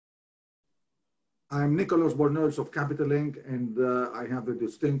I'm Nicholas Bornels of Capital Inc., and I have the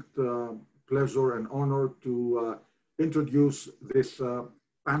distinct pleasure and honor to introduce this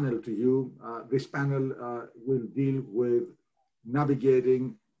panel to you. This panel will deal with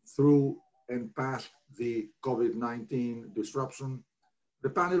navigating through and past the COVID-19 disruption.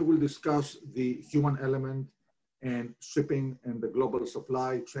 The panel will discuss the human element and shipping and the global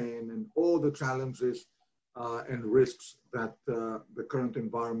supply chain and all the challenges and risks that the current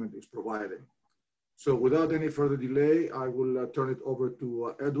environment is providing. So without any further delay, I will turn it over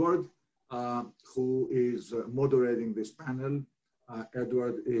to Edward, who is moderating this panel.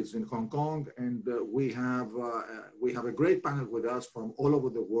 Edward is in Hong Kong, and we have a great panel with us from all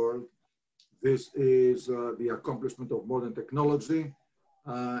over the world. This is the accomplishment of modern technology,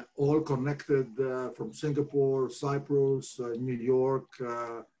 all connected from Singapore, Cyprus, New York,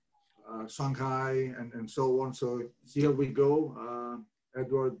 Shanghai, and so on. So here we go.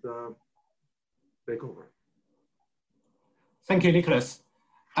 Edward, take over. Thank you, Nicholas.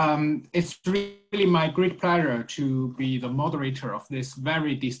 It's really my great pleasure to be the moderator of this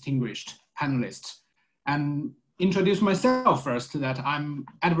very distinguished panelist. And introduce myself first, that I'm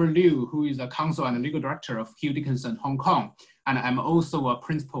Edward Liu, who is a counsel and legal director of Hugh Dickinson Hong Kong. And I'm also a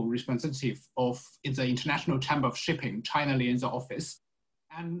principal representative of the International Chamber of Shipping, China Liaison Office.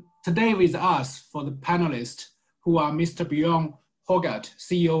 And today with us for the panelists who are Mr. Bjorn Horgaard,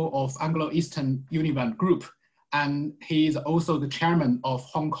 CEO of Anglo-Eastern Univan Group, and he is also the chairman of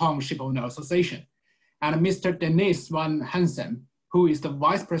Hong Kong Shipowner Association, and Mr. Dennis Van Hansen, who is the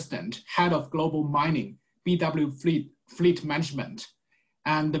vice president, head of global mining, BW Fleet Management,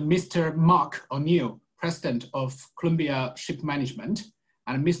 and Mr. Mark O'Neill, president of Columbia Ship Management,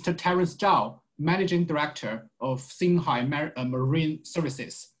 and Mr. Terence Zhao, managing director of Xinhai Marine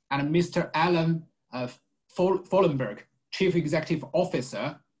Services, and Mr. Alan Fallenberg, chief executive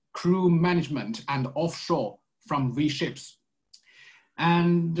officer, crew management and offshore from V-Ships.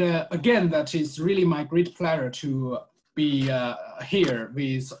 And again, that is really my great pleasure to be here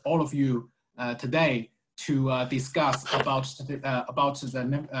with all of you today to discuss about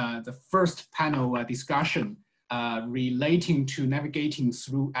the first panel discussion relating to navigating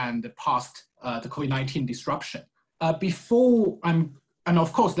through and past the COVID-19 disruption. And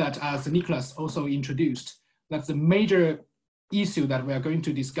of course that, as Nicholas also introduced, that the major issue that we are going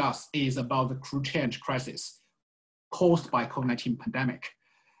to discuss is about the crew change crisis caused by COVID-19 pandemic.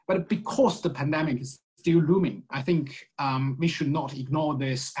 But because the pandemic is still looming, I think we should not ignore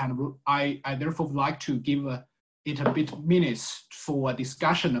this. And I therefore would like to give it a bit minutes for a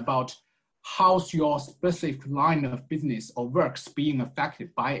discussion about how's your specific line of business or works being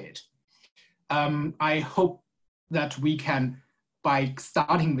affected by it. I hope that we can, by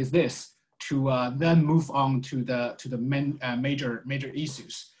starting with this, to then move on to the main major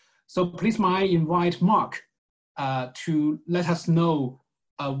issues. So please, may I invite Mark to let us know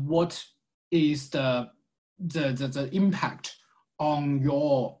what is the impact on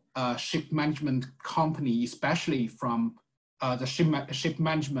your ship management company, especially from the ship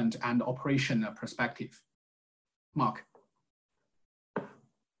management and operation perspective. Mark.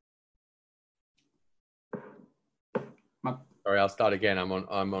 Sorry, I'll start again. I'm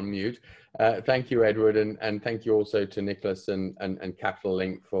on mute. Thank you, Edward, and thank you also to Nicholas and Capital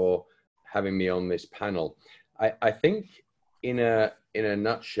Link for having me on this panel. I think in a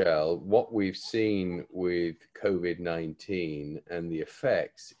nutshell, what we've seen with COVID-19 and the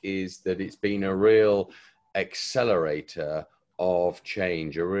effects is that it's been a real accelerator of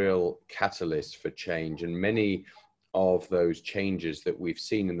change, a real catalyst for change, and many of those changes that we've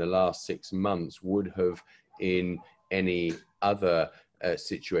seen in the last 6 months would have, in any other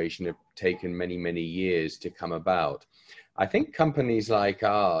situation, have taken many, many years to come about. I think companies like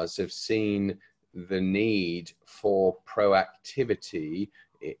ours have seen the need for proactivity.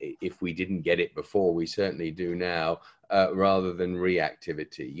 If we didn't get it before, we certainly do now, rather than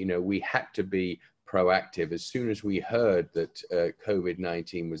reactivity. You know, we had to be proactive. As soon as we heard that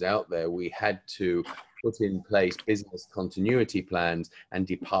COVID-19 was out there, we had to put in place business continuity plans and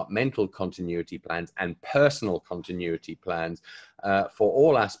departmental continuity plans and personal continuity plans for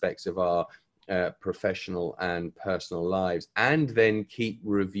all aspects of our professional and personal lives, and then keep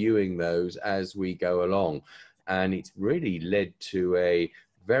reviewing those as we go along. And it's really led to a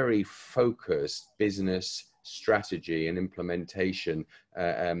very focused business strategy and implementation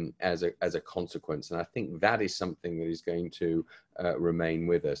as a consequence. And I think that is something that is going to remain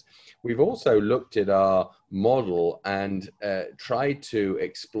with us. We've also looked at our model and tried to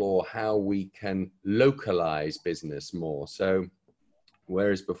explore how we can localize business more. So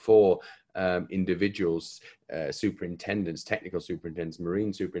whereas before individuals, superintendents, technical superintendents,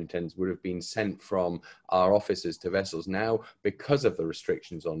 marine superintendents would have been sent from our offices to vessels. Now, because of the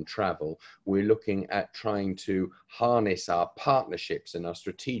restrictions on travel, we're looking at trying to harness our partnerships and our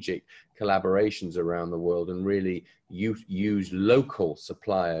strategic collaborations around the world and really use local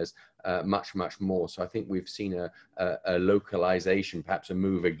suppliers much more. So I think we've seen a localization, perhaps a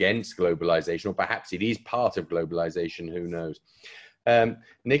move against globalization, or perhaps it is part of globalization, who knows.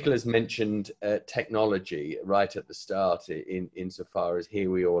 Nicholas mentioned technology right at the start, insofar as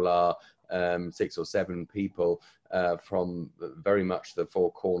here we all are, 6 or 7 people from very much the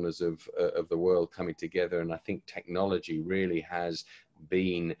 4 corners of the world coming together. And I think technology really has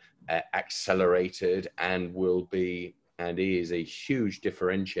been accelerated and will be and is a huge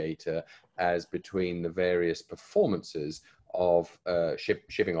differentiator as between the various performances of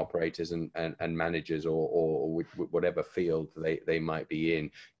shipping operators and managers or whatever field they might be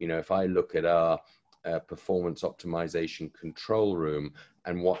in. You know, if I look at our performance optimization control room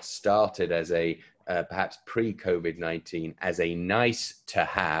and what started as a perhaps pre-COVID-19 as a nice to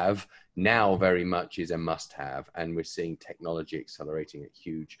have, now very much is a must have, and we're seeing technology accelerating at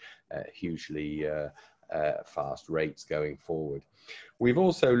hugely fast rates going forward. We've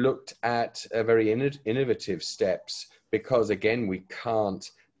also looked at very innovative steps, because again, we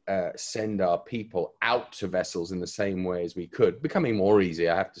can't send our people out to vessels in the same way as we could, becoming more easy,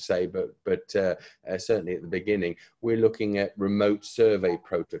 I have to say, but certainly at the beginning, we're looking at remote survey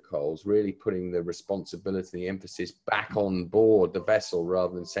protocols, really putting the responsibility, the emphasis back on board the vessel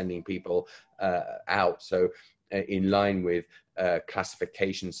rather than sending people out. So in line with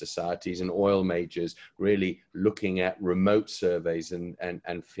classification societies and oil majors, really looking at remote surveys and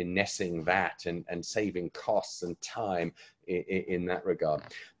finessing that and saving costs and time in that regard.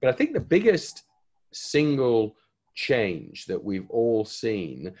 But I think the biggest single change that we've all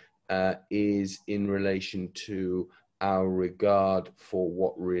seen is in relation to our regard for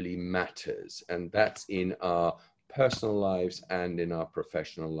what really matters, and that's in our personal lives and in our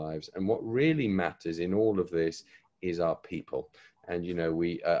professional lives. And what really matters in all of this is our people. And you know,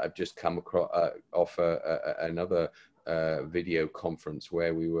 I've just come across off another video conference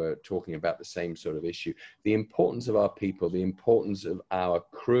where we were talking about the same sort of issue: the importance of our people, the importance of our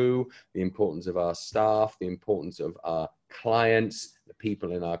crew, the importance of our staff, the importance of our clients, the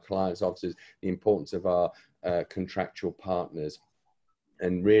people in our clients' offices, the importance of our contractual partners.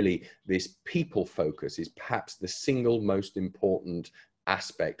 And really, this people focus is perhaps the single most important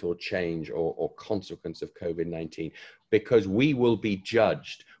aspect or change or consequence of COVID-19, because we will be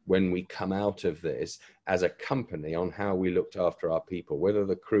judged when we come out of this as a company on how we looked after our people, whether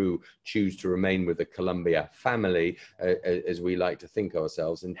the crew choose to remain with the Columbia family, as we like to think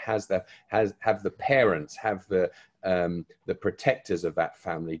ourselves, and have the parents, have the protectors of that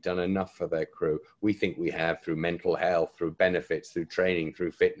family done enough for their crew. We think we have, through mental health, through benefits, through training,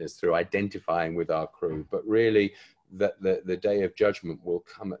 through fitness, through identifying with our crew. But really, that the day of judgment will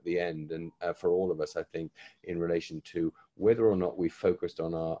come at the end, and for all of us, I think, in relation to whether or not we focused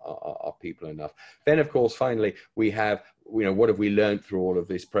on our people enough. Then, of course, finally, we have, you know, what have we learned through all of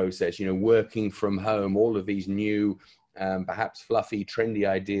this process? You know, working from home, all of these new, perhaps fluffy, trendy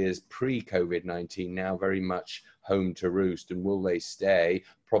ideas pre-COVID-19, now very much home to roost. And will they stay?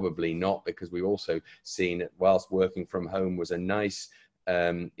 Probably not, because we've also seen that whilst working from home was a nice,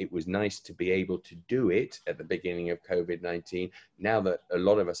 it was nice to be able to do it at the beginning of COVID-19. Now that a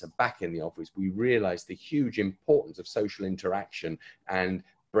lot of us are back in the office, we realize the huge importance of social interaction and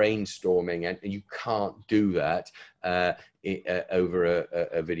brainstorming, and you can't do that over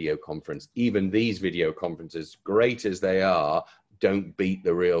a video conference. Even these video conferences, great as they are, don't beat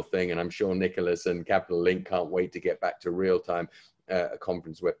the real thing. And I'm sure Nicholas and Capital Link can't wait to get back to real-time a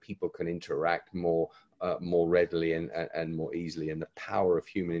conference where people can interact more readily and more easily. And the power of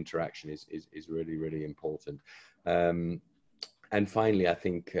human interaction is really, really important. And finally, I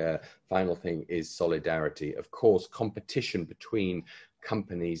think final thing is solidarity. Of course, competition between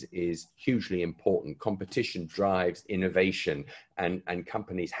companies is hugely important. Competition drives innovation, and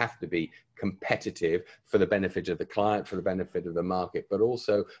companies have to be competitive for the benefit of the client, for the benefit of the market, but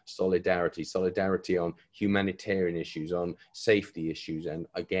also solidarity on humanitarian issues, on safety issues, and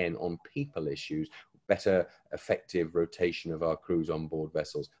again, on people issues. Better effective rotation of our crews on board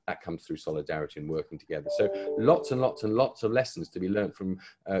vessels. That comes through solidarity and working together. So lots and lots and lots of lessons to be learned from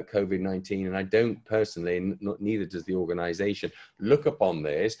COVID-19. And I don't personally, and neither does the organization, look upon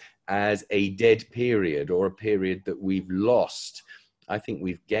this as a dead period or a period that we've lost. I think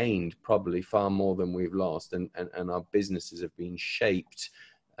we've gained probably far more than we've lost, and our businesses have been shaped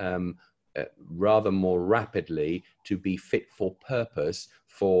rather more rapidly to be fit for purpose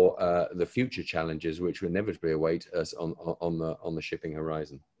for the future challenges which will inevitably await us on the shipping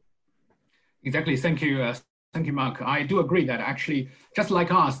horizon. Exactly. Thank you. Thank you, Mark. I do agree that actually, just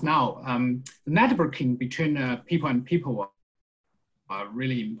like us now, the networking between people and people are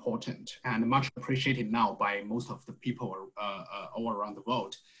really important and much appreciated now by most of the people all around the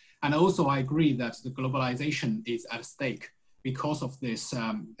world. And also, I agree that the globalization is at stake because of this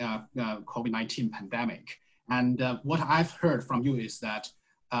COVID-19 pandemic. And what I've heard from you is that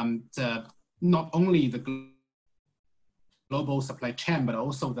not only the global supply chain, but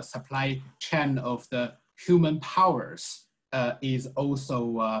also the supply chain of the human powers is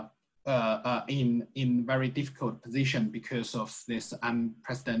also in very difficult position because of this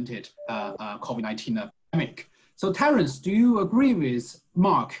unprecedented COVID-19 pandemic. So Terence, do you agree with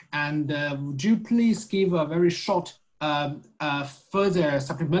Mark? And would you please give a very short further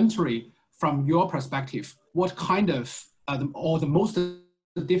supplementary from your perspective? What kind of or the most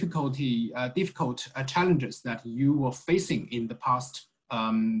difficult challenges that you were facing in the past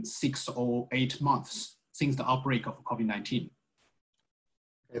 6 or 8 months since the outbreak of COVID-19?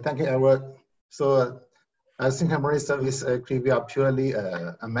 Thank you, Edward. So Singapore Marine Service, actually, we are purely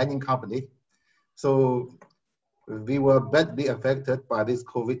a mining company. So we were badly affected by this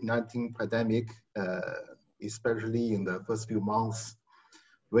COVID-19 pandemic, especially in the first few months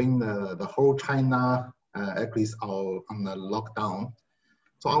when the whole China actually is on the lockdown.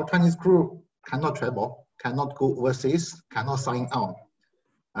 So our Chinese crew cannot travel, cannot go overseas, cannot sign on.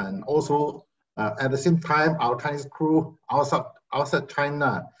 And also, at the same time, our Chinese crew outside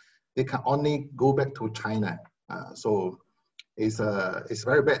China, they can only go back to China. So it's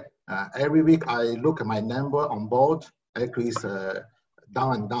very bad. Every week I look at my number on board, actually it's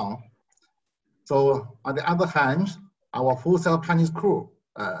down and down. So on the other hand, our full sail Chinese crew,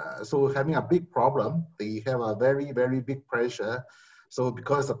 so having a big problem, they have a very, very big pressure. So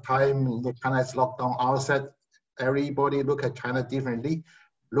because of time, China is locked down outside, everybody look at China differently,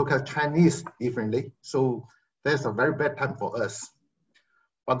 look at Chinese differently. So that's a very bad time for us.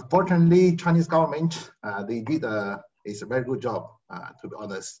 But fortunately, Chinese government, they did a very good job, to be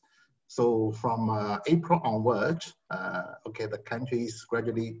honest. So from April onwards, okay, the country is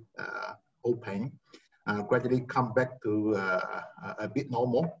gradually open, gradually come back to a bit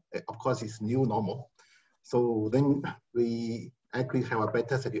normal. Of course, it's new normal. So then we actually have a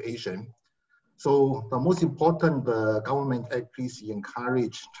better situation. So the most important, the government actually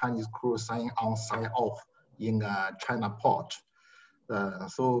encourage Chinese crew sign on, sign off in China port.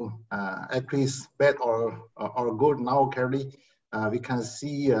 So actually it's bad or good now currently, we can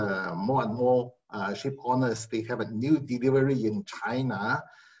see more and more ship owners, they have a new delivery in China.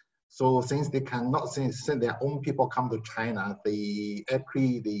 So since they cannot send their own people come to China, they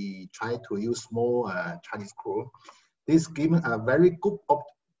try to use more Chinese crew. This gives a very good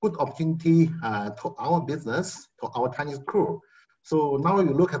opportunity to our business, to our Chinese crew. So now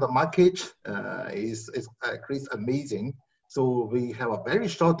you look at the market, it's amazing. So we have a very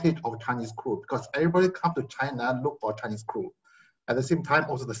shortage of Chinese crew because everybody come to China look for Chinese crew. At the same time,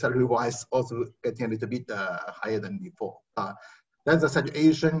 also the salary wise also getting a little bit higher than before. That's the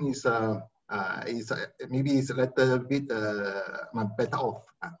situation is maybe it's a little bit better off.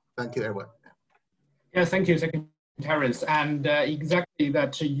 Thank you, everyone. Yeah, thank you, Terence. And exactly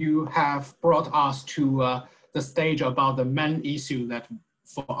that you have brought us to the stage about the main issue that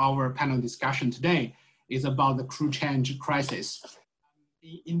for our panel discussion today is about the crew change crisis.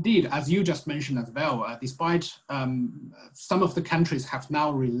 Indeed, as you just mentioned as well, despite some of the countries have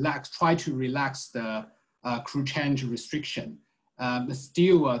now tried to relax the crew change restriction,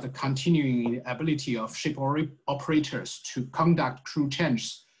 still the continuing ability of ship operators to conduct crew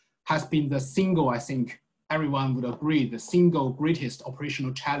changes has been the single, I think everyone would agree, the single greatest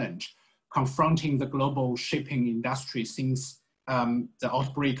operational challenge confronting the global shipping industry since the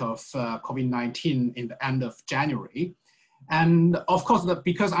outbreak of COVID-19 in the end of January. And of course,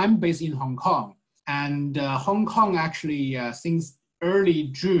 because I'm based in Hong Kong, and Hong Kong actually since early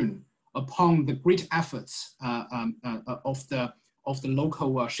June, upon the great efforts of the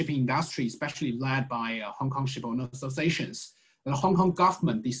local shipping industry, especially led by Hong Kong Ship Owner Associations, the Hong Kong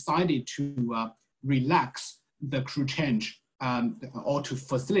government decided to relax the crew change or to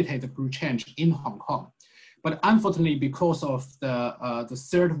facilitate the crew change in Hong Kong. But unfortunately, because of the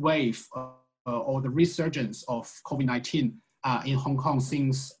third wave or the resurgence of COVID-19 in Hong Kong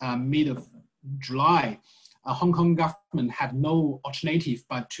since mid of July, Hong Kong government had no alternative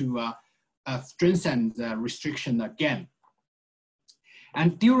but to strengthen the restriction again.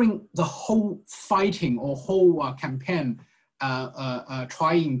 And during the whole fighting or whole campaign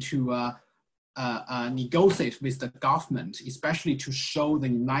trying to negotiate with the government, especially to show the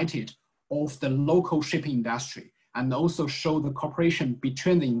united of the local shipping industry and also show the cooperation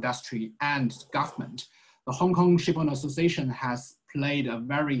between the industry and government. The Hong Kong Shipowners Association has played a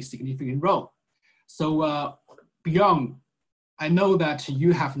very significant role. So Bjorn, I know that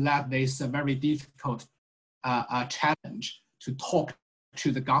you have led this very difficult challenge to talk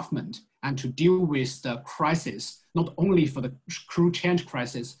to the government and to deal with the crisis, not only for the crew change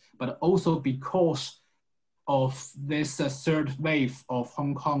crisis, but also because of this third wave of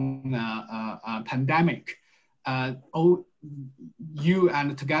Hong Kong pandemic. You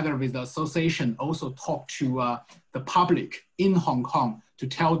and together with the association also talk to the public in Hong Kong to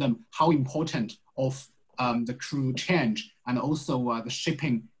tell them how important of the crew change and also the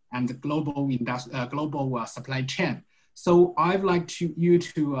shipping and the global supply chain. So I'd like you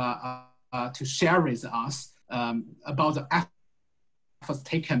to share with us about the efforts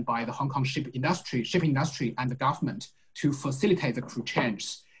taken by the Hong Kong shipping industry and the government to facilitate the crew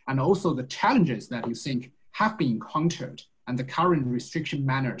changes, and also the challenges that you think have been encountered and the current restriction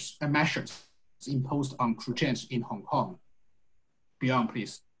measures imposed on crew change in Hong Kong. Bjorn,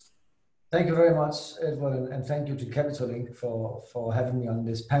 please. Thank you very much, Edward, and thank you to Capital Link for having me on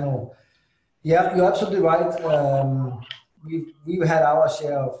this panel. Yeah, you're absolutely right. We've had our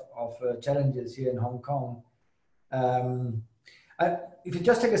share of challenges here in Hong Kong. If you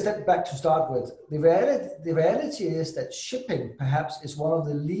just take a step back to start with, the reality is that shipping perhaps is one of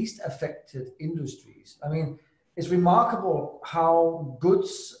the least affected industries. I mean, it's remarkable how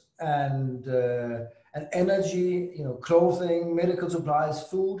goods and energy, clothing, medical supplies,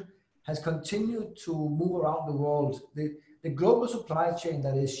 food has continued to move around the world. The global supply chain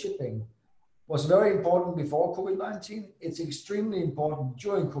that is shipping was very important before COVID-19. It's extremely important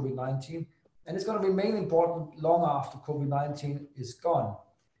during COVID-19, and it's going to remain important long after COVID-19 is gone.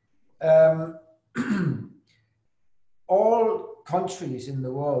 All countries in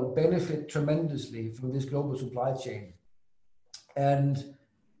the world benefit tremendously from this global supply chain. And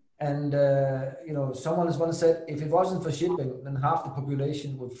someone has once said, if it wasn't for shipping, then half the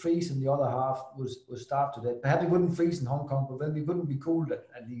population would freeze and the other half would starve to death. Perhaps it wouldn't freeze in Hong Kong, but then we wouldn't be cooled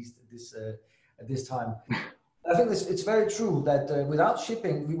at least at this time. I think it's very true that without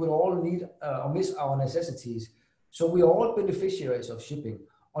shipping, we would all need or miss our necessities. So we are all beneficiaries of shipping.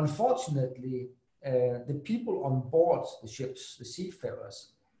 Unfortunately, the people on board the ships, the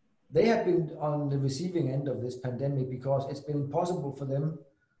seafarers, they have been on the receiving end of this pandemic because it's been impossible for them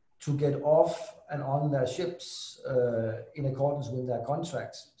to get off and on their ships in accordance with their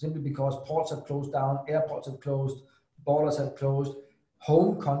contracts, simply because ports have closed down, airports have closed, borders have closed,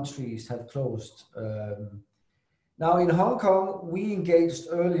 home countries have closed. Now in Hong Kong, we engaged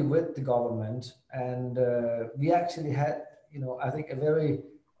early with the government, and we actually had, I think a very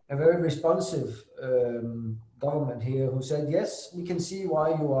responsive government here who said, yes, we can see why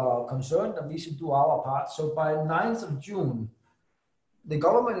you are concerned and we should do our part. So by 9th of June, the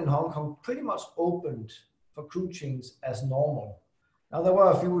government in Hong Kong pretty much opened for crew change as normal. Now there were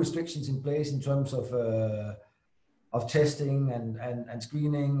a few restrictions in place in terms of testing and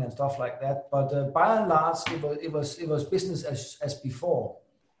screening and stuff like that, but by and large it was business as before.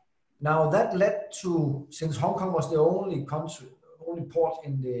 Now that led to, since Hong Kong was the only port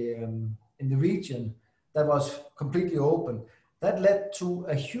in the region that was completely open, that led to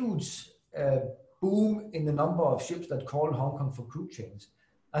a huge boom in the number of ships that called Hong Kong for crew change.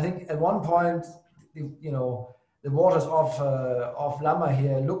 I think at one point, the waters off Lama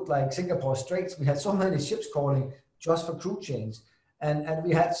here looked like Singapore Straits. We had so many ships calling just for crew change, and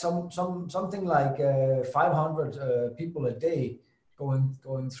we had something like 500 people a day going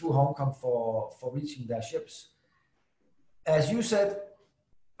through Hong Kong for reaching their ships. As you said,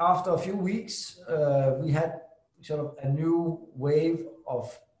 after a few weeks, we had sort of a new wave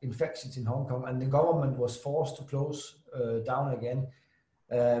of infections in Hong Kong, and the government was forced to close down again,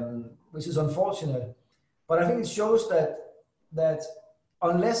 which is unfortunate. But I think it shows that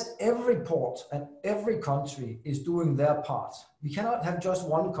unless every port and every country is doing their part, we cannot have just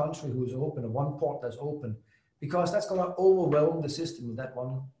one country who is open and one port that's open, because that's going to overwhelm the system in that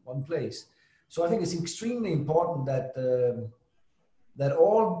one place. So I think it's extremely important that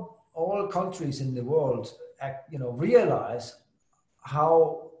all countries in the world realize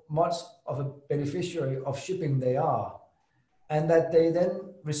how much of a beneficiary of shipping they are, and that they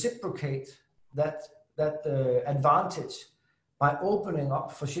then reciprocate that advantage by opening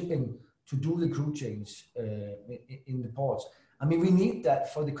up for shipping to do the crew change in the ports. I mean, we need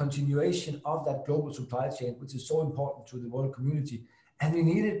that for the continuation of that global supply chain, which is so important to the world community. And we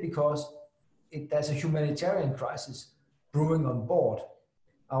need it because there's a humanitarian crisis brewing on board.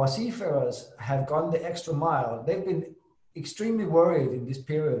 Our seafarers have gone the extra mile. They've been extremely worried in this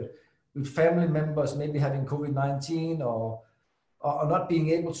period with family members maybe having COVID-19 or not being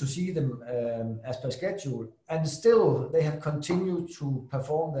able to see them as per schedule. And still, they have continued to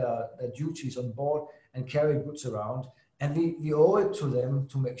perform their duties on board and carry goods around. And we owe it to them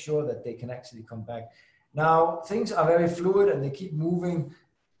to make sure that they can actually come back. Now, things are very fluid and they keep moving.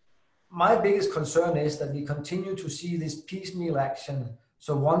 My biggest concern is that we continue to see this piecemeal action.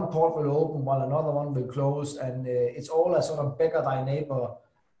 So one port will open while another one will close. And it's all a sort of beggar thy neighbor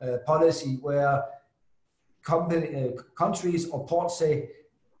policy where countries or ports say,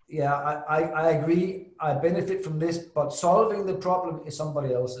 yeah, I agree, I benefit from this, but solving the problem is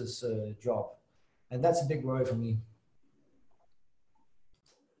somebody else's job. And that's a big worry for me.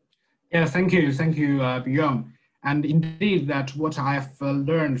 Yeah, thank you, Bjørn. And indeed, that what I've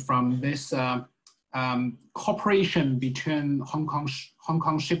learned from this cooperation between Hong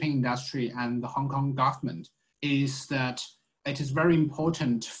Kong shipping industry and the Hong Kong government is that it is very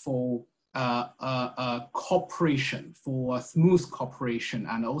important for cooperation, for smooth cooperation,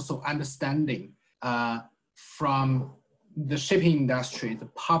 and also understanding from the shipping industry, the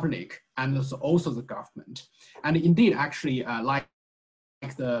public, and also the government. And indeed, actually, like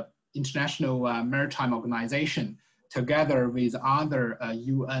the International Maritime Organization, together with other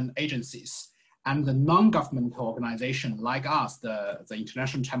UN agencies and the non-governmental organization like us, the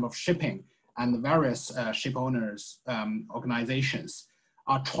International Chamber of Shipping and the various ship owners organizations,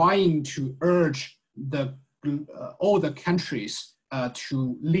 are trying to urge all the countries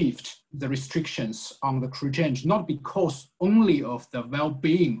to lift the restrictions on the crew change, not because only of the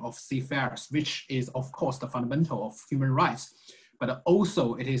well-being of seafarers, which is of course the fundamental of human rights, but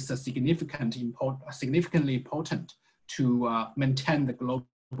also it is significantly important to maintain the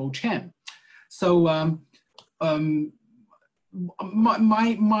global chain. So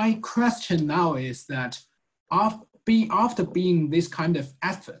my question now is that after being this kind of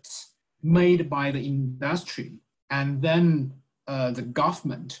efforts made by the industry and then the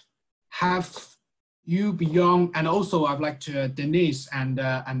government, have you Bjørn, and also I'd like to Denise and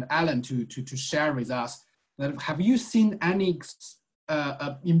Alan to share with us, that have you seen any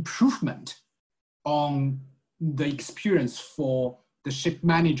improvement on the experience for the ship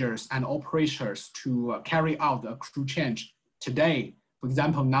managers and operators to carry out a crew change today? For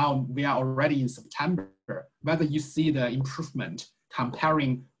example, now we are already in September, whether you see the improvement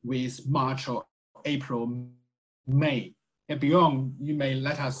comparing with March or April, May. Bjørn, you may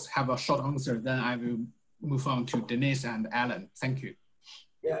let us have a short answer, then I will move on to Denise and Alan. Thank you.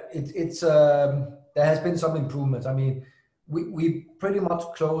 Yeah, there has been some improvements. I mean, we pretty much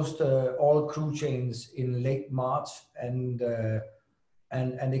closed all crew chains in late March, and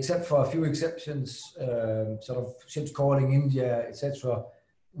except for a few exceptions, sort of ships calling India, etc.,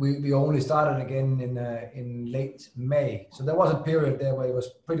 we only started again in late May. So there was a period there where it was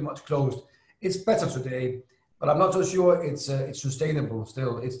pretty much closed. It's better today, but I'm not so sure it's sustainable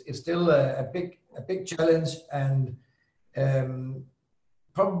still. It's still a big challenge, and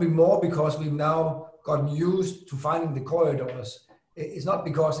probably more because we've now gotten used to finding the corridors. It's not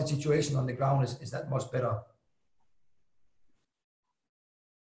because the situation on the ground is that much better.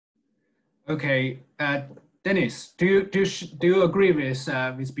 Okay, Dennis, do you agree with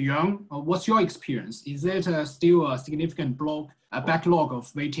Bjørn? What's your experience? Is it still a significant backlog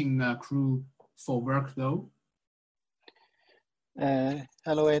of waiting crew for work though?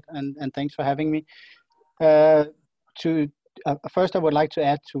 Hello, Ed, and thanks for having me. First, I would like to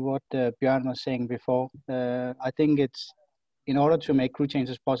add to what Bjørn was saying before. I think it's, in order to make crew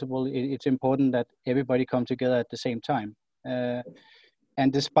changes possible, it's important that everybody come together at the same time.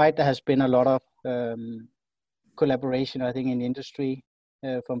 And despite there has been a lot of collaboration, I think, in the industry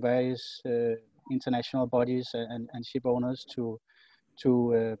from various international bodies and ship owners to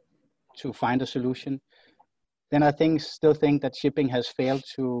find a solution, then I still think that shipping has failed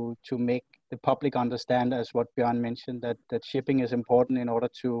to make the public understand, as what Bjørn mentioned, that shipping is important in order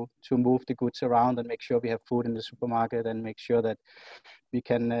to move the goods around and make sure we have food in the supermarket and make sure that we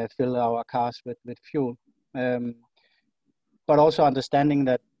can fill our cars with fuel. But also understanding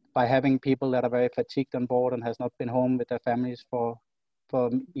that by having people that are very fatigued on board and has not been home with their families for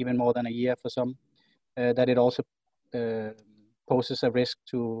even more than a year for some, that it also poses a risk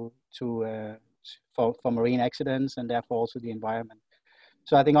for marine accidents and therefore also the environment.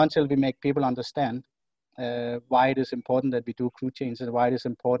 So I think until we make people understand why it is important that we do crew changes and why it is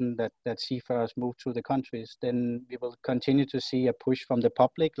important that seafarers move through the countries, then we will continue to see a push from the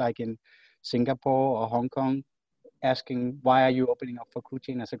public, like in Singapore or Hong Kong, asking, why are you opening up for crew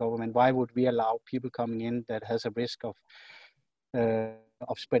change as a government? Why would we allow people coming in that has a risk of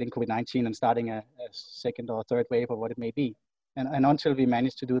spreading COVID-19 and starting a second or third wave or what it may be? And until we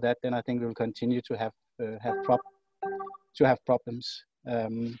manage to do that, then I think we'll continue to have problems.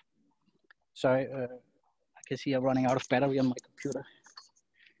 Sorry, I can see I'm running out of battery on my computer.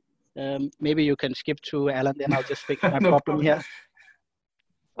 Maybe you can skip to Alan, then I'll just fix my No problem here.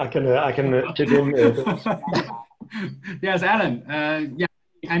 I can chip in. Yes, Alan. Yeah,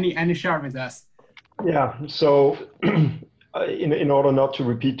 any share with us? Yeah. So, in order not to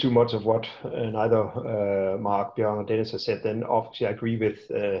repeat too much of what neither Mark, Bjørn, or Dennis has said, then obviously I agree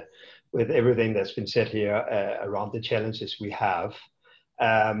with everything that's been said here around the challenges we have,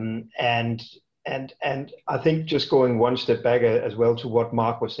 and I think just going one step back as well to what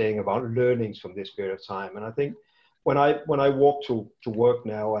Mark was saying about learnings from this period of time, and I think. When I walk to work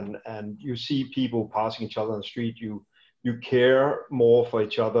now and you see people passing each other on the street, you care more for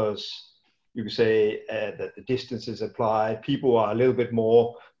each other's, you can say that the distances apply. People are a little bit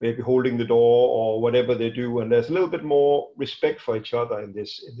more maybe holding the door or whatever they do, and there's a little bit more respect for each other in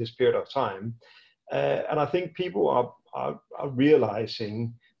this period of time. And I think people are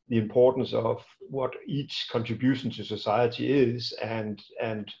realizing the importance of what each contribution to society is, and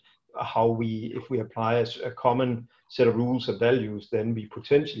how if we apply a common set of rules and values, then we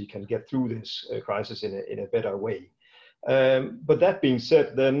potentially can get through this crisis in a better way. But that being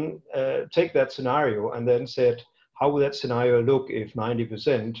said, then take that scenario and then said, how would that scenario look if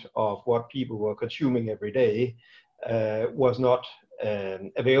 90% of what people were consuming every day was not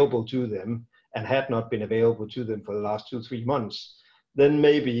available to them and had not been available to them for the last 2-3 months? Then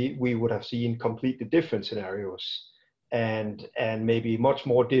maybe we would have seen completely different scenarios. And maybe much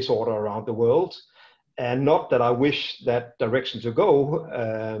more disorder around the world, and not that I wish that direction to go,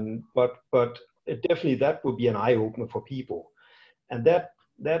 but definitely that would be an eye opener for people, and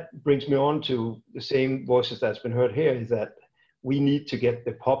that brings me on to the same voices that's been heard here, is that we need to get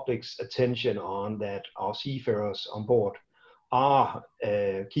the public's attention on that our seafarers on board are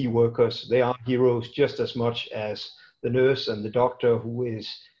key workers. They are heroes just as much as the nurse and the doctor who is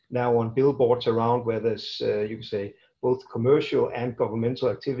now on billboards around where there's you can say both commercial and governmental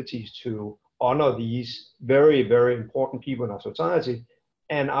activities to honor these very, very important people in our society.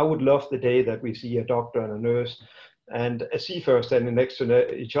 And I would love the day that we see a doctor and a nurse and a seafarer standing next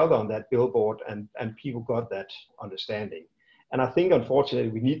to each other on that billboard, and people got that understanding. And I think,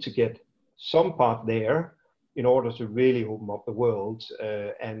 unfortunately, we need to get some part there in order to really open up the world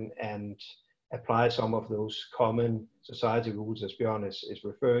and apply some of those common society rules, as Bjørn is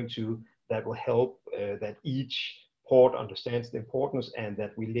referring to, that will help that each port understands the importance, and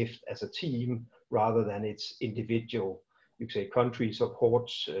that we lift as a team rather than its individual, you could say, countries or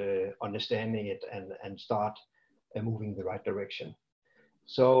ports understanding it and start moving in the right direction.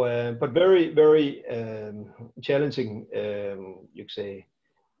 So, but very, very challenging, you could say,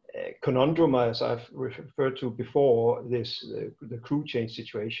 conundrum, as I've referred to before, the crew change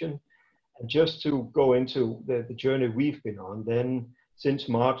situation. And just to go into the journey we've been on, then since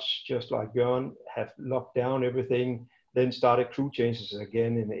March, just like Bjørn, have locked down everything, then started crew changes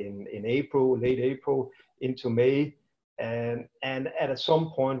again in April, late April into May. And at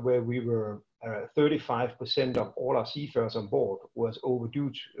some point where we were 35% of all our seafarers on board was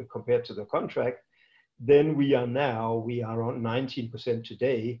overdue compared to the contract, then we are on 19%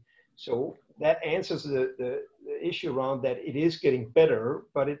 today. So that answers the issue around that it is getting better,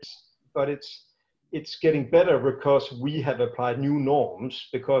 but it's getting better because we have applied new norms,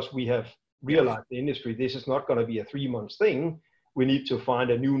 because we have realized the industry, this is not going to be a 3-month thing. We need to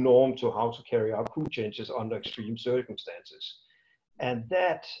find a new norm to how to carry out crew changes under extreme circumstances. And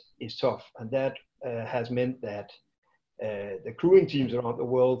that is tough. And that has meant that the crewing teams around the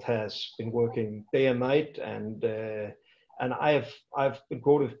world has been working day and night. And I've been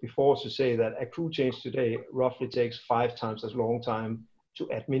quoted before to say that a crew change today roughly takes 5 times as long time to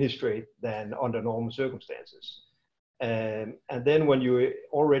administrate than under normal circumstances. And then when you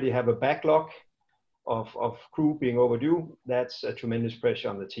already have a backlog of crew being overdue, that's a tremendous pressure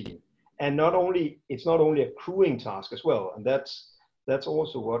on the team. And it's not only a crewing task as well. And that's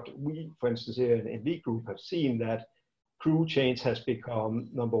also what we, for instance, here in Lead Group have seen, that crew change has become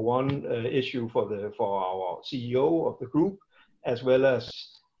number one issue for our CEO of the group, as well as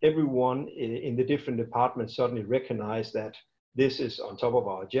everyone in the different departments suddenly recognize that this is on top of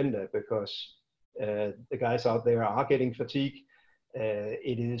our agenda, because the guys out there are getting fatigue.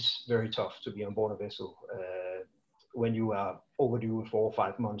 It is very tough to be on board a vessel when you are overdue 4 or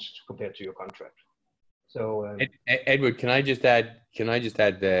 5 months compared to your contract. So, Edward, can I just add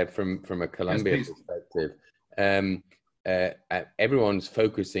there from a Columbia perspective? everyone's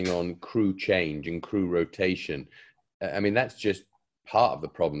focusing on crew change and crew rotation. I mean, that's just part of the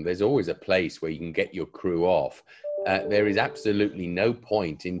problem. There's always a place where you can get your crew off. There is absolutely no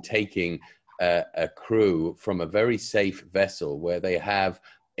point in taking a crew from a very safe vessel where they have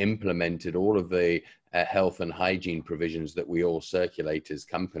implemented all of the health and hygiene provisions that we all circulate as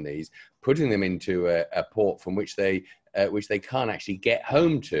companies, putting them into a port from which they can't actually get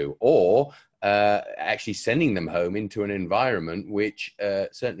home to, or actually sending them home into an environment which,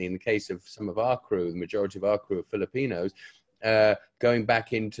 certainly in the case of some of our crew, the majority of our crew are Filipinos, going back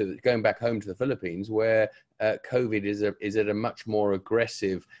home to the Philippines, where COVID is at a much more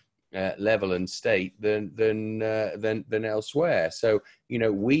aggressive level and state than elsewhere. So, you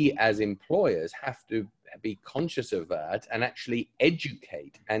know, we as employers have to be conscious of that and actually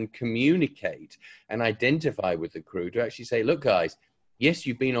educate and communicate and identify with the crew to actually say, look, guys, yes,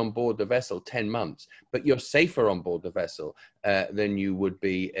 you've been on board the vessel 10 months, but you're safer on board the vessel than you would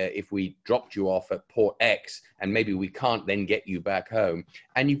be if we dropped you off at port X and maybe we can't then get you back home.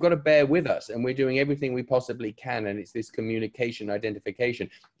 And you've got to bear with us, and we're doing everything we possibly can. And it's this communication, identification.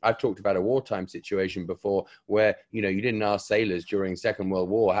 I've talked about a wartime situation before where, you know, you didn't ask sailors during Second World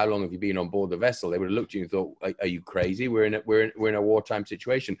War, how long have you been on board the vessel? They would have looked at you and thought, are you crazy? We're in a wartime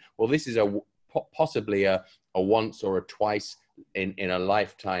situation. Well, this is possibly a once or a twice in a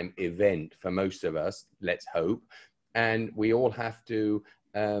lifetime event for most of us, let's hope, and we all have to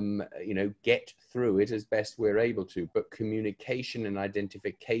you know, get through it as best we're able to. But communication and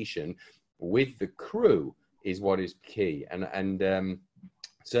identification with the crew is what is key, and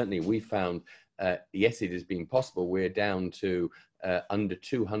certainly we found yes, it has been possible. We're down to under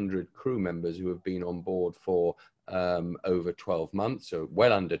 200 crew members who have been on board for over 12 months, so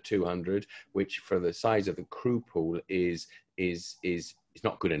well under 200, which for the size of the crew pool is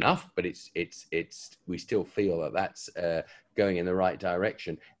not good enough, but we still feel that that's going in the right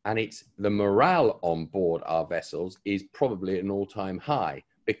direction. And it's the morale on board our vessels is probably at an all-time high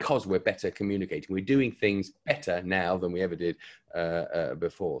because we're better communicating. We're doing things better now than we ever did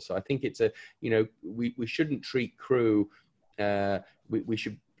before. So I think it's we shouldn't treat crew, we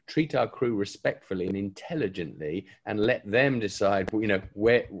should treat our crew respectfully and intelligently and let them decide, you know,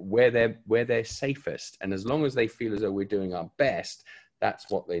 where they're safest. And as long as they feel as though we're doing our best,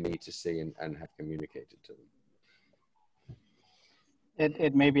 that's what they need to see and have communicated to them.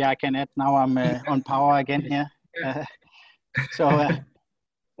 Maybe I can add now. I'm on power again here.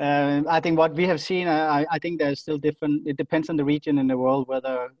 I think what we have seen, I think there's still different. It depends on the region in the world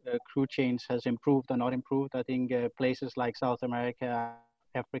whether crew change has improved or not improved. I think places like South America,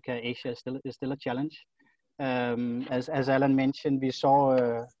 Africa, Asia is still a challenge. As Alan mentioned, we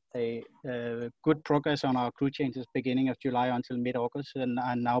saw a good progress on our crew changes beginning of July until mid-August, and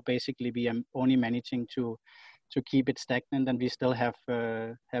now basically we are only managing to keep it stagnant, and we still have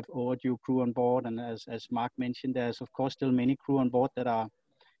overdue crew on board. And as Mark mentioned, there's of course still many crew on board that are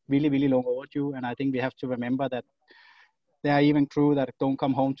really, really long overdue. And I think we have to remember that there are even crew that don't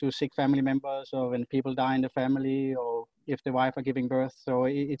come home to sick family members, or when people die in the family, or if the wife are giving birth. So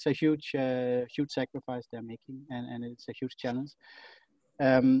it's a huge sacrifice they're making, and it's a huge challenge.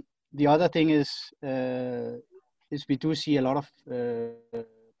 The other thing is we do see a lot of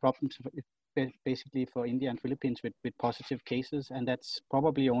problems basically for India and Philippines with positive cases, and that's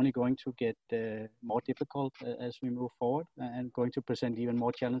probably only going to get more difficult as we move forward and going to present even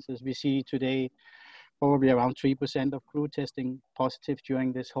more challenges. We see today probably around 3% of crew testing positive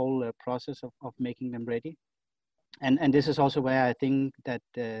during this whole process of making them ready. And this is also where I think that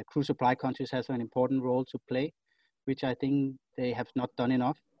crew supply countries has an important role to play, which I think they have not done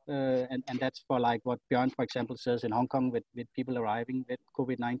enough. And that's for like what Bjørn, for example, says in Hong Kong with people arriving with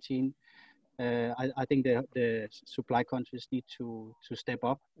COVID-19. I think the supply countries need to step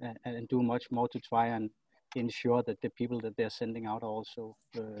up and do much more to try and ensure that the people that they're sending out are also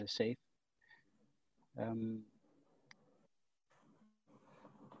safe.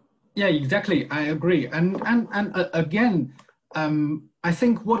 Yeah, exactly. I agree. And again, I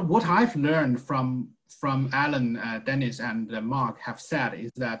think what I've learned from Alan, Dennis, and Mark have said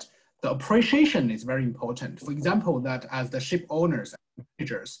is that the appreciation is very important. For example, that as the ship owners and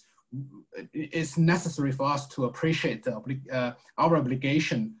managers, it's necessary for us to appreciate our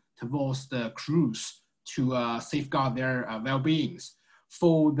obligation towards the crews to safeguard their well-beings.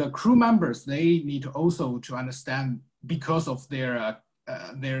 For the crew members, they need also to understand, because of their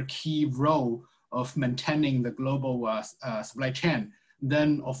key role of maintaining the global supply chain,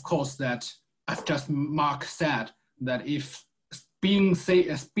 then of course that, as just Mark said, that if being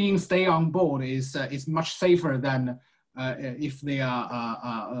stay on board is much safer than if they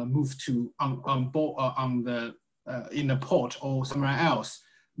are moved to on board on the in a port or somewhere else,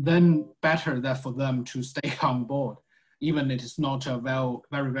 then better that for them to stay on board, even it is not a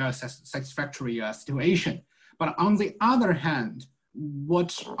very well satisfactory situation. But on the other hand,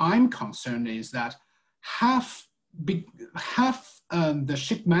 what I'm concerned is that have the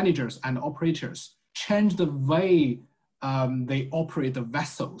ship managers and operators change the way they operate the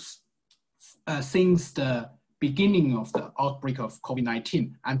vessels since the beginning of the outbreak of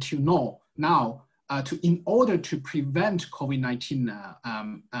COVID-19 until now, in order to prevent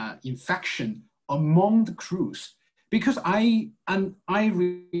COVID-19 infection among the crews. Because I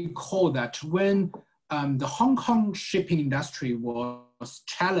recall that when the Hong Kong shipping industry was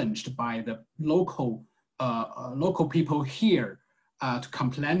challenged by the local people here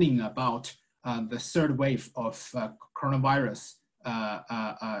complaining about the third wave of coronavirus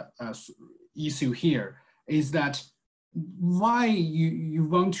issue here, is that why you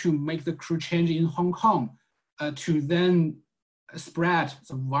want to make the crew change in Hong Kong to then spread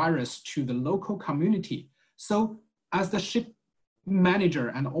the virus to the local community. So as the ship manager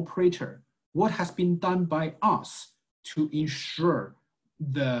and operator, what has been done by us to ensure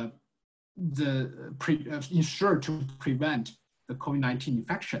to prevent the COVID-19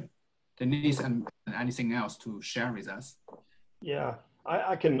 infection? Denise, and anything else to share with us? Yeah,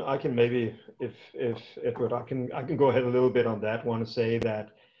 I can maybe, if Edward, I can go ahead a little bit on that one and say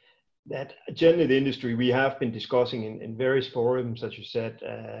that generally the industry, we have been discussing in various forums, as you said,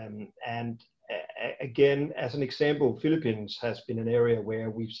 and again, as an example, Philippines has been an area where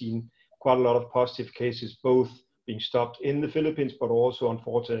we've seen quite a lot of positive cases, both being stopped in the Philippines, but also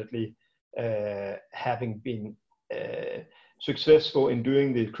unfortunately having been successful in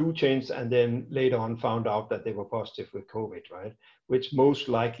doing the crew change, and then later on found out that they were positive with COVID, right? Which most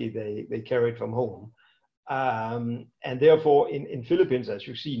likely they carried from home. And therefore in Philippines, as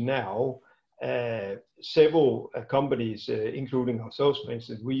you see now, several companies, including ourselves, for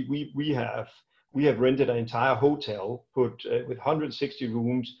instance, we have rented an entire hotel with 160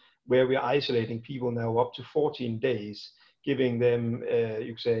 rooms where we're isolating people now up to 14 days, giving them,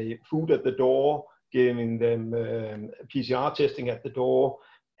 you could say, food at the door, giving them PCR testing at the door,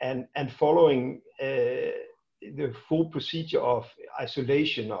 and following the full procedure of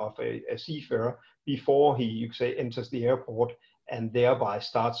isolation of a seafarer before he, you could say, enters the airport, and thereby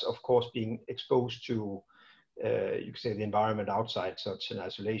starts, of course, being exposed to, you could say, the environment outside such an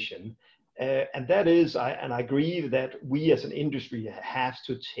isolation. And that is, and I agree that we as an industry have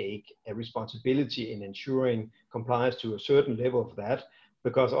to take a responsibility in ensuring compliance to a certain level of that,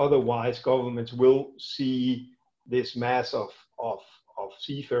 because otherwise governments will see this mass of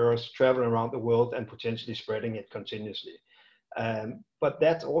seafarers traveling around the world and potentially spreading it continuously. But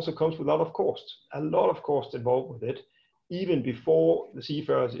that also comes with a lot of cost involved with it, even before the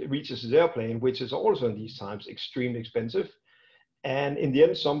seafarer reaches his airplane, which is also in these times extremely expensive. And in the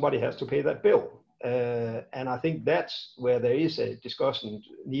end, somebody has to pay that bill. And I think that's where there is a discussion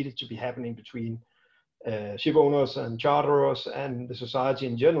needed to be happening between ship owners and charterers and the society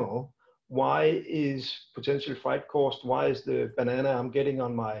in general. Why is potential freight cost, why is the banana I'm getting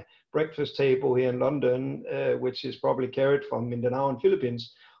on my breakfast table here in London, which is probably carried from Mindanao and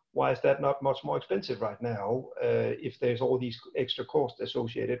Philippines, why is that not much more expensive right now if there's all these extra costs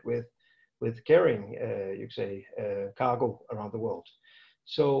associated with carrying, you could say, cargo around the world?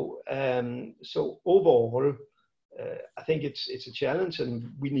 So, so overall, I think it's a challenge,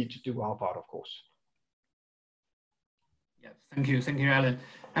 and we need to do our part, of course. Yes, thank you, Alan.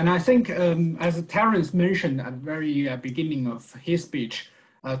 And I think, as Terence mentioned at the very beginning of his speech,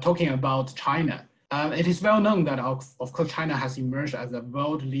 talking about China, it is well known that, of course, China has emerged as a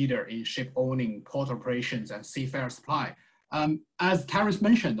world leader in ship owning, port operations, and seafarer supply. As Terence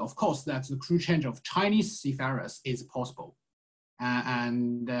mentioned, of course, that the crew change of Chinese seafarers is possible,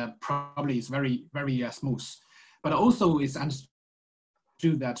 and probably is very, very smooth. But also it's understood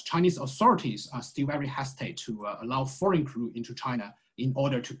that Chinese authorities are still very hesitant to allow foreign crew into China in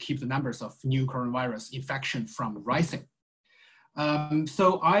order to keep the numbers of new coronavirus infection from rising.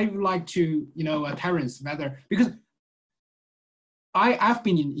 So I would like to, Terence, whether, because I've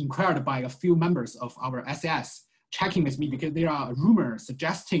been inquired by a few members of our SAS checking with me, because there are rumors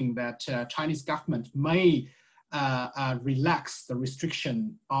suggesting that Chinese government may relax the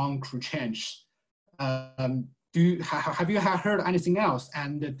restriction on crew change. Have you heard anything else?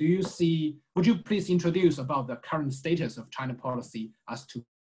 And would you please introduce about the current status of China policy as to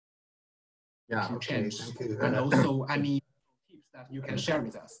crew change? Thank you. And also any tips that you can share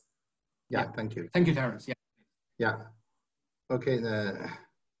with us? Thank you. Thank you, Terence. Okay,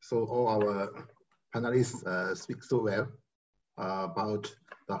 so all our panelists speak so well about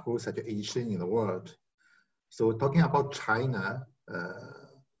the whole situation in the world. So talking about China,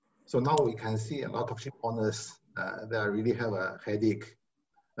 so now we can see a lot of ship owners that really have a headache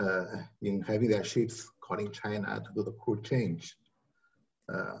in having their ships calling China to do the crew change.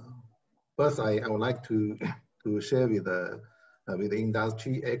 First, I would like to share with the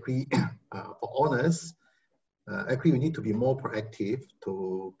industry, actually, for owners, actually we need to be more proactive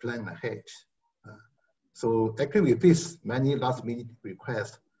to plan ahead. So actually we face many last minute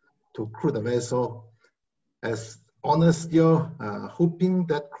requests to crew the vessel, as owners still hoping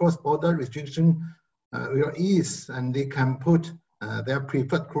that cross-border restriction will ease and they can put their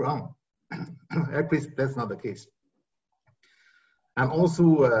preferred crew on. Actually, that's not the case. And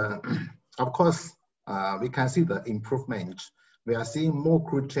also, of course, we can see the improvement. We are seeing more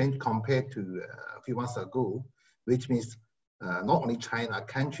crew change compared to a few months ago, which means not only China,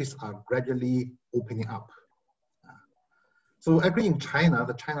 countries are gradually opening up. So actually in China,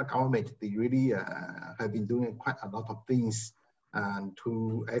 the China government, they really have been doing quite a lot of things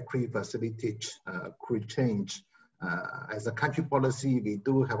to actually facilitate crew change. As a country policy, we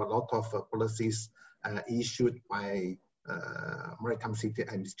do have a lot of policies issued by Maritime Safety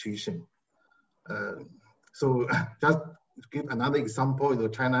Administration. So just to give another example,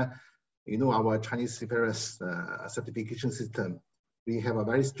 China, our Chinese seafarers certification system, we have a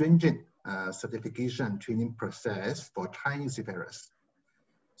very stringent certification and training process for Chinese seafarers.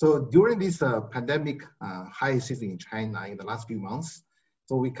 So during this pandemic high season in China in the last few months,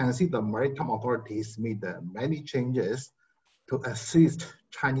 so we can see the maritime authorities made many changes to assist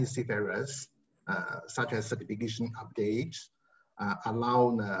Chinese seafarers, such as certification updates,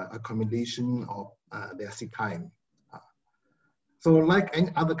 allow accommodation of their sea time. So like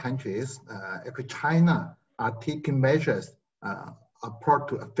any other countries, actually China are taking measures apart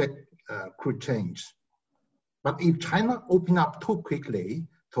to affect crew change. But if China open up too quickly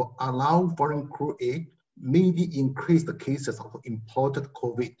to allow foreign crew aid, maybe increase the cases of imported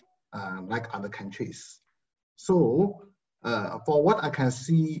COVID like other countries. So for what I can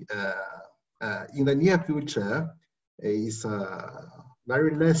see in the near future is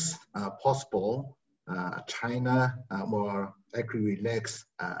very less possible China will actually relax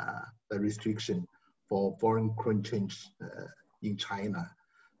the restriction for foreign crew change in China.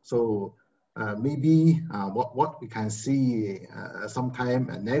 So maybe what we can see sometime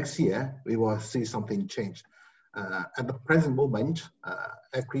next year, we will see something change. At the present moment,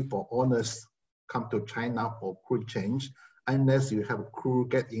 actually for owners come to China for crew change, unless you have a crew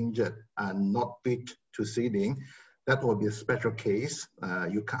get injured and not fit to sailing, that will be a special case.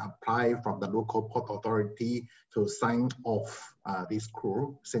 You can apply from the local port authority to sign off this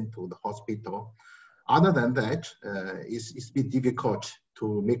crew sent to the hospital. Other than that, it's been difficult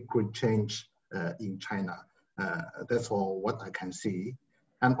to make crew change in China. That's all what I can see.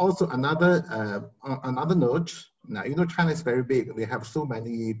 And also another note, now, China is very big. We have so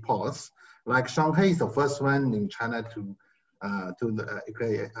many ports. Like Shanghai is the first one in China to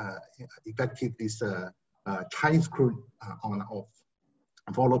effective this Chinese crew on and off,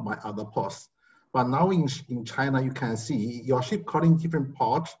 followed by other ports. But now in China, you can see your ship calling different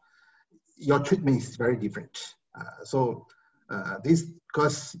ports, your treatment is very different. This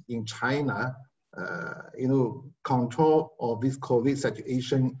because in China, control of this COVID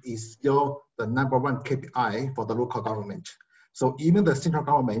situation is still the #1 KPI for the local government. So even the central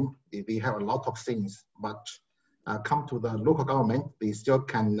government, they have a lot of things, but come to the local government, they still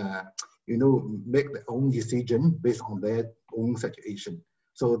can, make their own decision based on their own situation.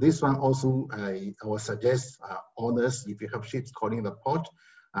 So this one also, I would suggest owners, if you have ships calling the port,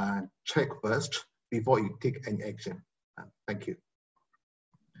 check first before you take any action. Thank you.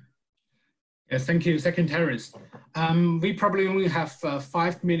 Yes, thank you, Secretaries. We probably only have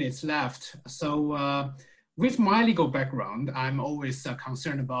 5 minutes left. So with my legal background, I'm always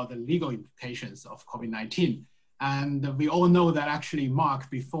concerned about the legal implications of COVID-19. And we all know that actually Mark,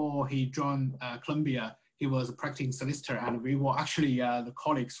 before he joined Columbia, he was a practicing solicitor, and we were actually the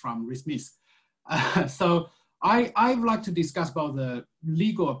colleagues from Reed Smith. So I would like to discuss about the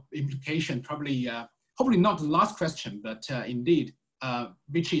legal implication, probably, hopefully not the last question, but indeed,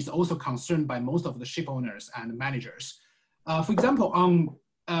 which is also concerned by most of the ship owners and managers. For example, on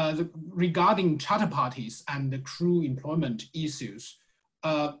regarding charter parties and the crew employment issues,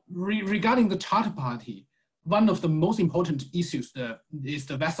 regarding the charter party, one of the most important issues is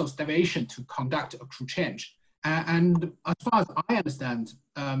the vessel's deviation to conduct a crew change. And as far as I understand,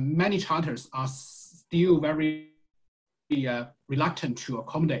 many charters are still very reluctant to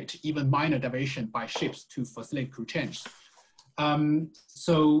accommodate even minor deviation by ships to facilitate crew change.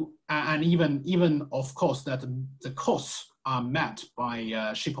 And even of course that the costs are met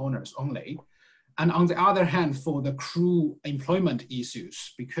by ship owners only. And on the other hand, for the crew employment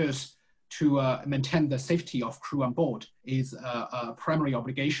issues, because to maintain the safety of crew on board is a primary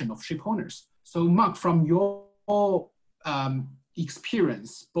obligation of ship owners. So Mark, from your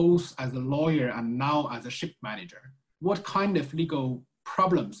experience, both as a lawyer and now as a ship manager, what kind of legal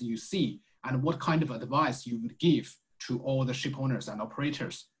problems you see and what kind of advice you would give to all the ship owners and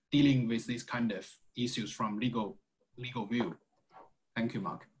operators dealing with these kind of issues from legal view? Thank you,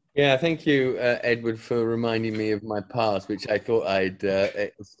 Mark. Yeah, thank you, Edward, for reminding me of my past, which I thought I'd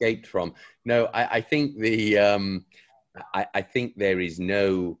escaped from. No, I think I think there is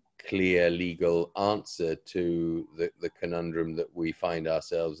no clear legal answer to the conundrum that we find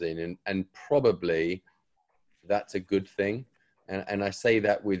ourselves in, and probably that's a good thing. And I say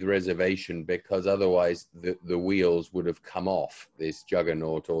that with reservation because otherwise the wheels would have come off this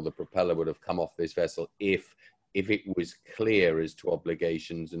juggernaut, or the propeller would have come off this vessel if it was clear as to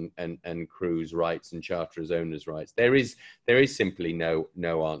obligations and crew's rights and charterers' owners' rights. There is simply no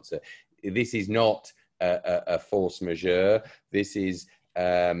answer. This is not a force majeure. This is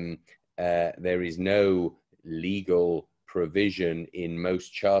there is no legal provision in most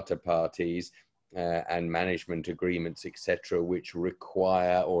charter parties and management agreements, etc., which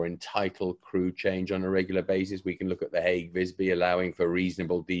require or entitle crew change on a regular basis. We can look at the Hague-Visby allowing for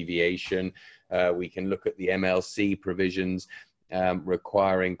reasonable deviation. We can look at the MLC provisions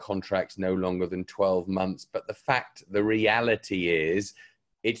requiring contracts no longer than 12 months. But the reality is,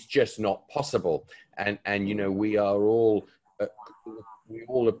 it's just not possible. And you know, we all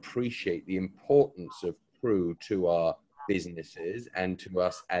appreciate the importance of crew to our businesses and to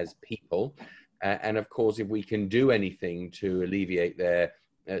us as people. And of course, if we can do anything to alleviate their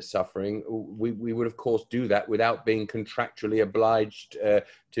suffering, we would of course do that without being contractually obliged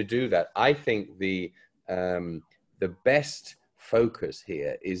to do that. I think the best focus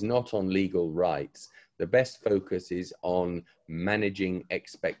here is not on legal rights. The best focus is on managing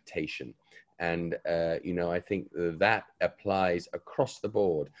expectation. And, you know, I think that applies across the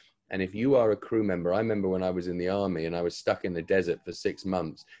board. And if you are a crew member, I remember when I was in the army and I was stuck in the desert for 6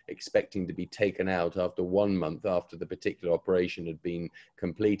 months, expecting to be taken out after 1 month after the particular operation had been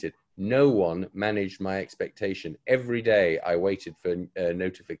completed. No one managed my expectation. Every day I waited for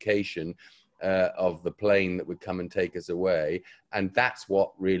notification of the plane that would come and take us away. And that's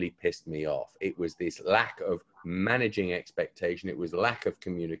what really pissed me off. It was this lack of managing expectation. It was lack of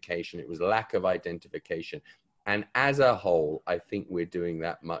communication. It was lack of identification. And as a whole, I think we're doing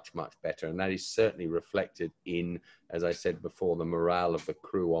that much, much better. And that is certainly reflected in, as I said before, the morale of the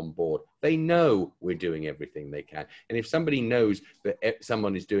crew on board. They know we're doing everything they can. And if somebody knows that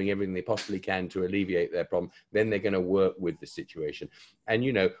someone is doing everything they possibly can to alleviate their problem, then they're going to work with the situation. And,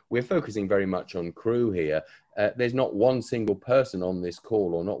 you know, we're focusing very much on crew here. There's not one single person on this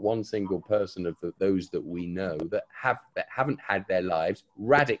call, or not one single person of those that we know that haven't had their lives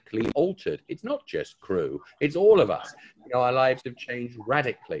radically altered. It's not just crew, it's all of us. You know, our lives have changed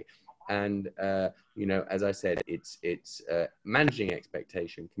radically. And, you know, as I said, it's managing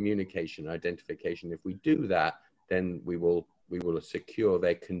expectation, communication, identification. If we do that, then we will secure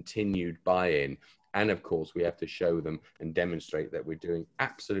their continued buy-in. And of course, we have to show them and demonstrate that we're doing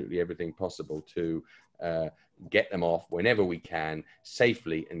absolutely everything possible to get them off whenever we can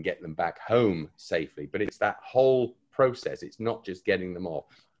safely and get them back home safely. But it's that whole process. It's not just getting them off.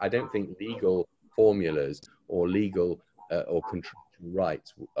 I don't think legal formulas or legal or contractual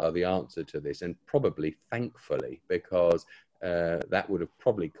rights are the answer to this, and probably, thankfully, because that would have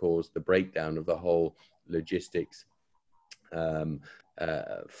probably caused the breakdown of the whole logistics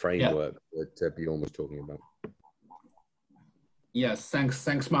framework that Bjorn was talking about. Yes,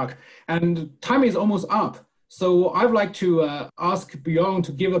 thanks, Mark. And time is almost up. So I'd like to ask Bjorn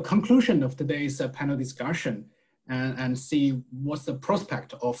to give a conclusion of today's panel discussion and see what's the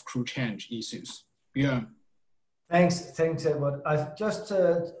prospect of crew change issues. Bjorn. Thanks, Edward. I've just,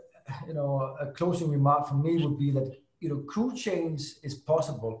 you know, a closing remark from me would be that, you know, crew change is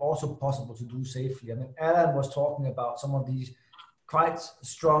possible, also possible to do safely. I mean, Alan was talking about some of these quite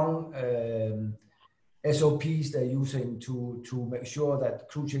strong SOPs they're using to make sure that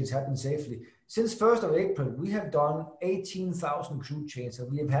crew change happen safely. Since 1st of April, we have done 18,000 crew changes,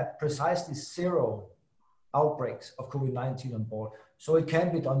 and we have had precisely 0 outbreaks of COVID-19 on board. So it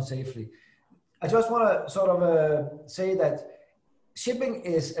can be done safely. I just want to sort of say that shipping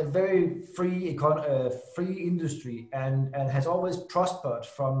is a very free industry and has always prospered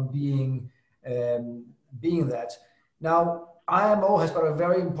from being that. Now, IMO has got a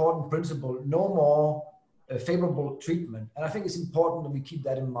very important principle: no more favorable treatment. And I think it's important that we keep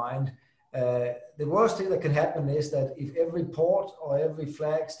that in mind. The worst thing that can happen is that if every port or every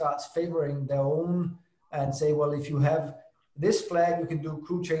flag starts favoring their own and say, well, if you have this flag, you can do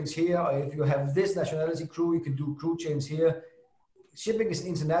crew change here, or if you have this nationality crew, you can do crew change here. Shipping is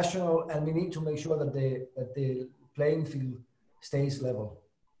international, and we need to make sure that the playing field stays level.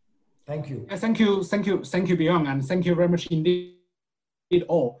 Thank you. Thank you, Bjorn, and thank you very much indeed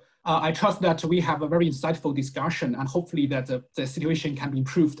all. I trust that we have a very insightful discussion, and hopefully that the situation can be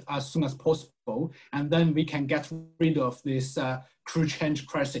improved as soon as possible, and then we can get rid of this crew change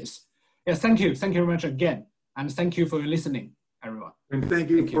crisis. Yes, thank you very much again, and thank you for listening, everyone. And thank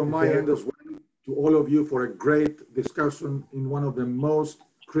you from my end as well to all of you for a great discussion in one of the most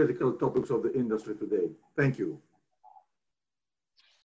critical topics of the industry today. Thank you.